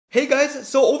Hey guys,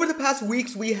 so over the past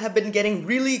weeks we have been getting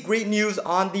really great news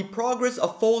on the progress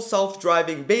of full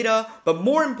self-driving beta, but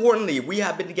more importantly we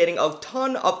have been getting a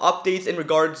ton of updates in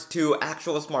regards to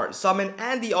actual Smart Summon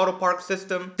and the auto park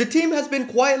system. The team has been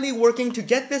quietly working to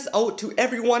get this out to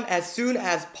everyone as soon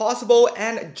as possible,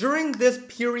 and during this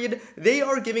period they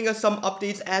are giving us some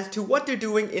updates as to what they're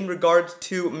doing in regards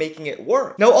to making it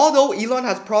work. Now although Elon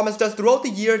has promised us throughout the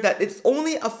year that it's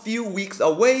only a few weeks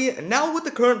away, now with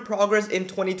the current progress in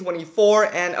 2024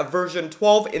 and a version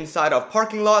 12 inside of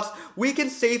parking lots, we can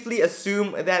safely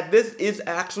assume that this is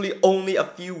actually only a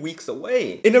few weeks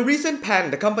away. In a recent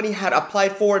patent the company had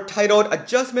applied for titled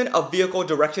Adjustment of Vehicle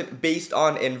Direction Based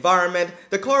on Environment,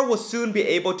 the car will soon be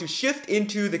able to shift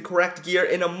into the correct gear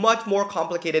in a much more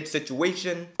complicated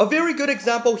situation. A very good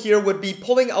example here would be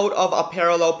pulling out of a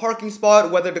parallel parking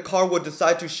spot. Whether the car would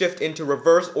decide to shift into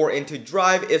reverse or into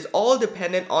drive is all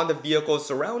dependent on the vehicle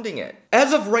surrounding it.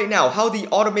 As of right now, how the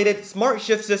automated smart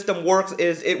shift system works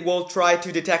is it will try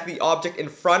to detect the object in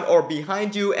front or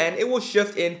behind you and it will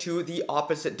shift into the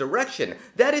opposite direction.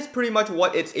 That is pretty much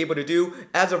what it's able to do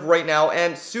as of right now,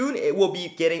 and soon it will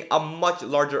be getting a much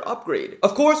larger upgrade.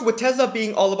 Of course, with Tesla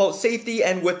being all about safety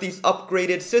and with these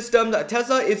upgraded systems,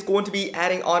 Tesla is going to be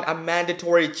adding on a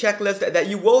mandatory checklist that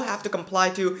you will have to comply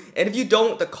to, and if you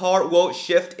don't, the car will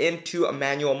shift into a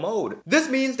manual mode. This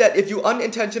means that if you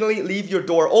unintentionally leave your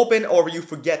door open or you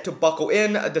forget to buckle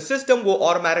in, the system will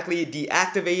automatically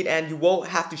deactivate and you won't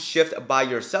have to shift by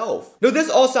yourself. Now this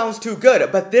all sounds too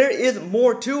good, but there is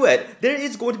more to it. There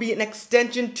is going to be an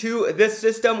extension to this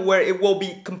system where it will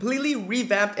be completely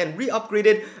revamped and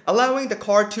re-upgraded, allowing the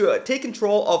car to take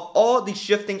control of all the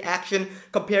shifting action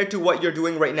compared to what you're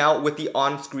doing right now with the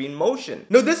on-screen motion.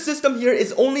 Now this system here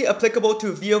is only applicable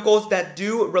to vehicles that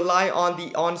do rely on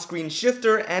the on-screen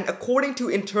shifter, and according to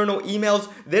internal emails,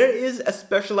 there is a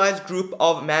specialized group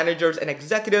of managers and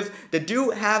executives that do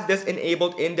have this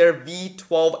enabled in their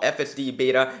V12 FSD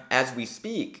beta as we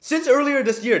speak. Since earlier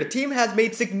this year, the team has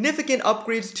made significant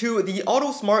upgrades to the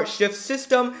Auto Smart Shift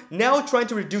system, now trying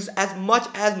to reduce as much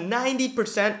as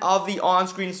 90% of the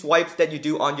on-screen swipes that you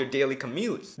do on your daily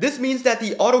commutes. This means that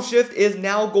the Auto Shift is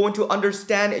now going to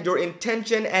understand your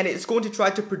intention and it's going to try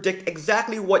to predict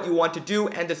exactly what you want to do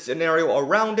and the scenario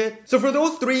around it. So for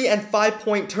those 3 and 5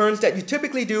 point turns that you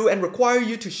typically do and require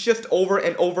you to shift over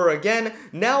and over again,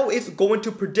 now it's going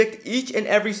to predict each and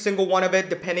every single one of it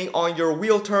depending on your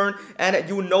wheel turn, and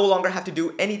you no longer have to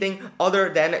do anything other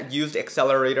than use the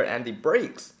accelerator and the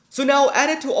brakes. So now,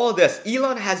 added to all this,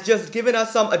 Elon has just given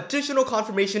us some additional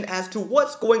confirmation as to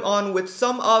what's going on with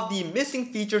some of the missing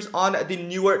features on the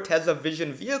newer Tesla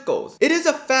Vision vehicles. It is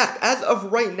a fact, as of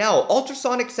right now,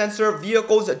 ultrasonic sensor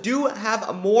vehicles do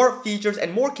have more features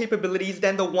and more capabilities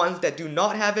than the ones that do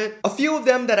not have it. A few of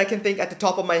them that I can think at the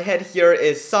top of my head here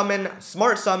is Summon,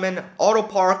 Smart Summon, Auto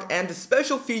Park, and the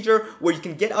special feature where you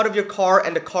can get out of your car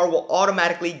and the car will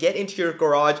automatically get into your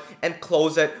garage and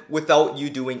close it without you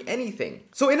doing anything.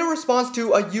 So in a response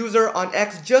to a user on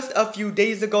X just a few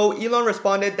days ago, Elon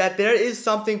responded that there is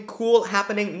something cool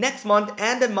happening next month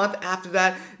and the month after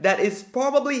that that is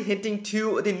probably hinting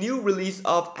to the new release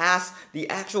of ASS, the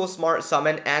actual Smart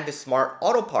Summon, and the Smart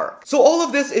Auto Park. So all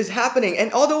of this is happening,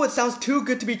 and although it sounds too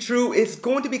good to be true, it's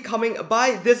going to be coming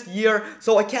by this year,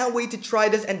 so I can't wait to try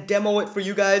this and demo it for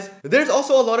you guys. There's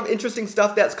also a lot of interesting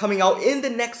stuff that's coming out in the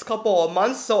next couple of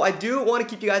months, so I do want to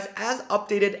keep you guys as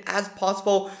updated as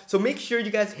possible, so make sure you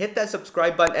guys hit that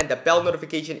subscribe button and the bell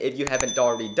notification if you haven't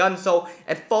already done so,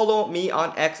 and follow me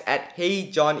on X at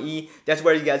HeyJohnE. That's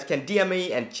where you guys can DM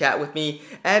me and chat with me.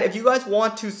 And if you guys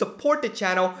want to support the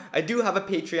channel, I do have a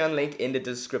Patreon link in the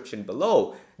description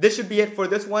below. This should be it for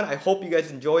this one. I hope you guys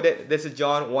enjoyed it. This is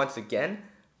John once again.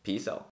 Peace out.